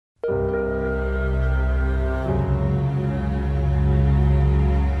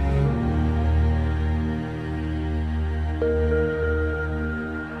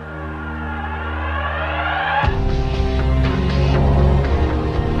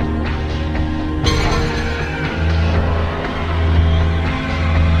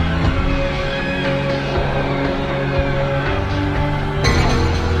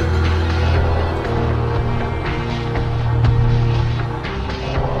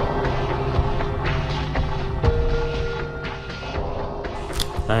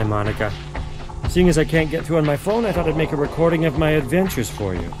Hi, Monica. Seeing as I can't get through on my phone, I thought I'd make a recording of my adventures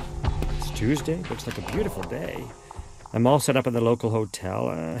for you. It's Tuesday. Looks like a beautiful day. I'm all set up in the local hotel.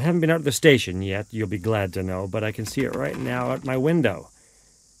 I haven't been out to the station yet, you'll be glad to know, but I can see it right now out my window.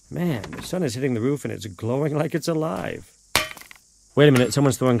 Man, the sun is hitting the roof and it's glowing like it's alive. Wait a minute,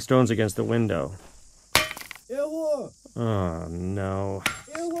 someone's throwing stones against the window. Oh, no.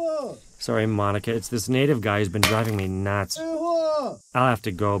 Sorry, Monica, it's this native guy who's been driving me nuts. I'll have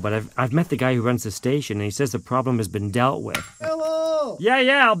to go, but I've met the guy who runs the station, and he says the problem has been dealt with. Hello!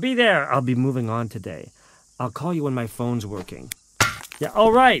 Yeah, I'll be there. I'll be moving on today. I'll call you when my phone's working. Yeah,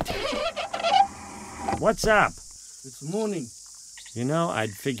 all right. What's up? It's morning. You know,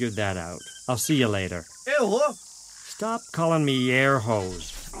 I'd figured that out. I'll see you later. Hello? Stop calling me air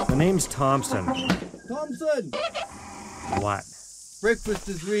hose. The name's Thompson. Thompson! What? Breakfast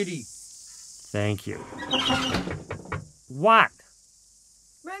is ready. Thank you. What?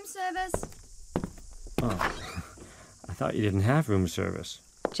 Room service. Oh, I thought you didn't have room service.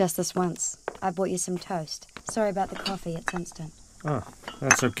 Just this once. I bought you some toast. Sorry about the coffee, it's instant. Oh,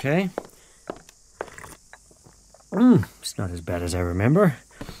 that's okay. It's not as bad as I remember.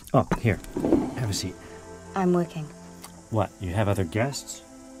 Oh, here, have a seat. I'm working. What, you have other guests?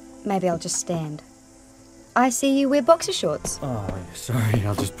 Maybe I'll just stand. I see you wear boxer shorts. Oh, sorry,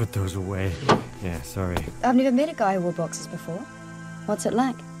 I'll just put those away. Yeah, sorry. I've never met a guy who wore boxers before. What's it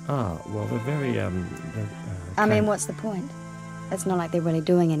like? Oh, well, they're very, I mean, what's the point? It's not like they're really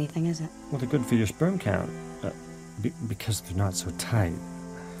doing anything, is it? Well, they're good for your sperm count. Because they're not so tight.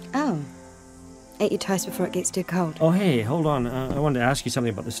 Oh. Eat your toast before it gets too cold. Oh, hey, hold on. I wanted to ask you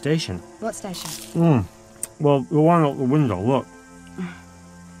something about the station. What station? Well, the one out the window, look.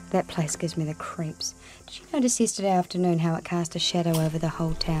 That place gives me the creeps. Did you notice yesterday afternoon how it cast a shadow over the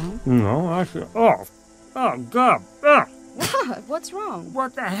whole town? No, I see. Oh, God. Ah. What? What's wrong?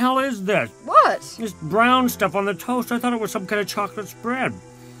 What the hell is this? What? This brown stuff on the toast. I thought it was some kind of chocolate spread.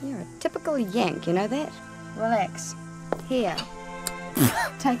 You're a typical Yank, you know that? Relax. Here.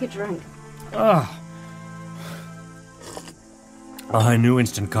 Take a drink. Oh, I knew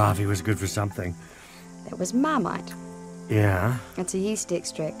instant coffee was good for something. That was Marmite. Yeah? It's a yeast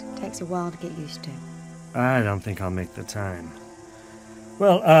extract. Takes a while to get used to. I don't think I'll make the time.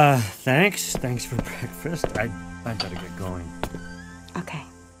 Well, thanks. Thanks for breakfast. I better get going. Okay.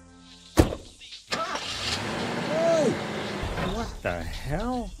 Hey! What the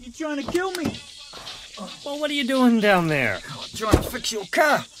hell? You trying to kill me? Well, what are you doing down there? Trying to fix your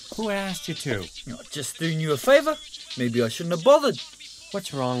car. Who asked you to? Just doing you a favour. Maybe I shouldn't have bothered.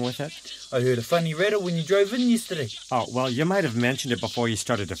 What's wrong with it? I heard a funny rattle when you drove in yesterday. Oh, well, you might have mentioned it before you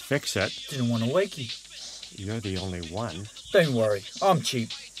started to fix it. Didn't want to wake you. You're the only one. Don't worry, I'm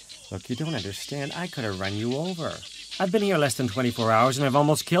cheap. Look, you don't understand. I could have run you over. I've been here less than 24 hours and I've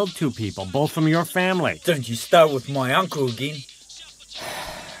almost killed 2 people, both from your family. Don't you start with my uncle again.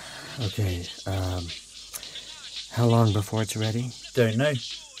 Okay, how long before it's ready? Don't know.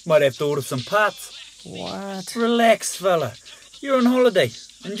 Might have to order some parts. What? Relax, fella. You're on holiday.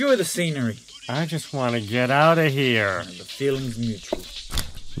 Enjoy the scenery. I just want to get out of here. And the feeling's mutual.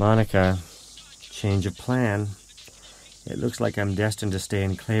 Monica, change of plan. It looks like I'm destined to stay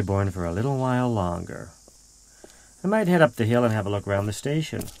in Claybourne for a little while longer. I might head up the hill and have a look around the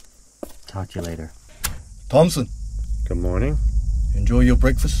station. Talk to you later. Thompson, Good morning. enjoy your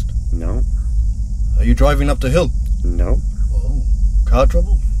breakfast. No. Are you driving up the hill? No. Oh, car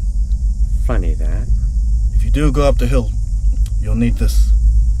trouble? Funny that. If you do go up the hill, you'll need this.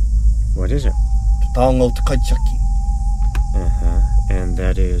 What is it? Te taongo te kaichaki. Uh-huh. And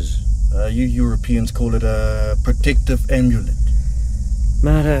that is... You Europeans call it a protective amulet.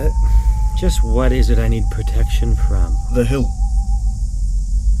 Mata, just what is it I need protection from? The hill.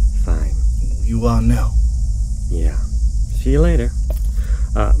 Fine. You are now. Yeah. See you later.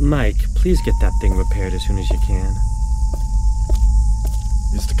 Mike, please get that thing repaired as soon as you can.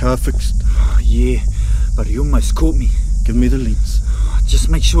 Is the car fixed? Oh, yeah, but he almost caught me. Give me the leads. Just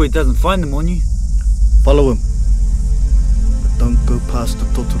make sure he doesn't find them on you. Follow him. But don't go past the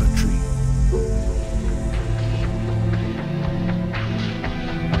totora tree.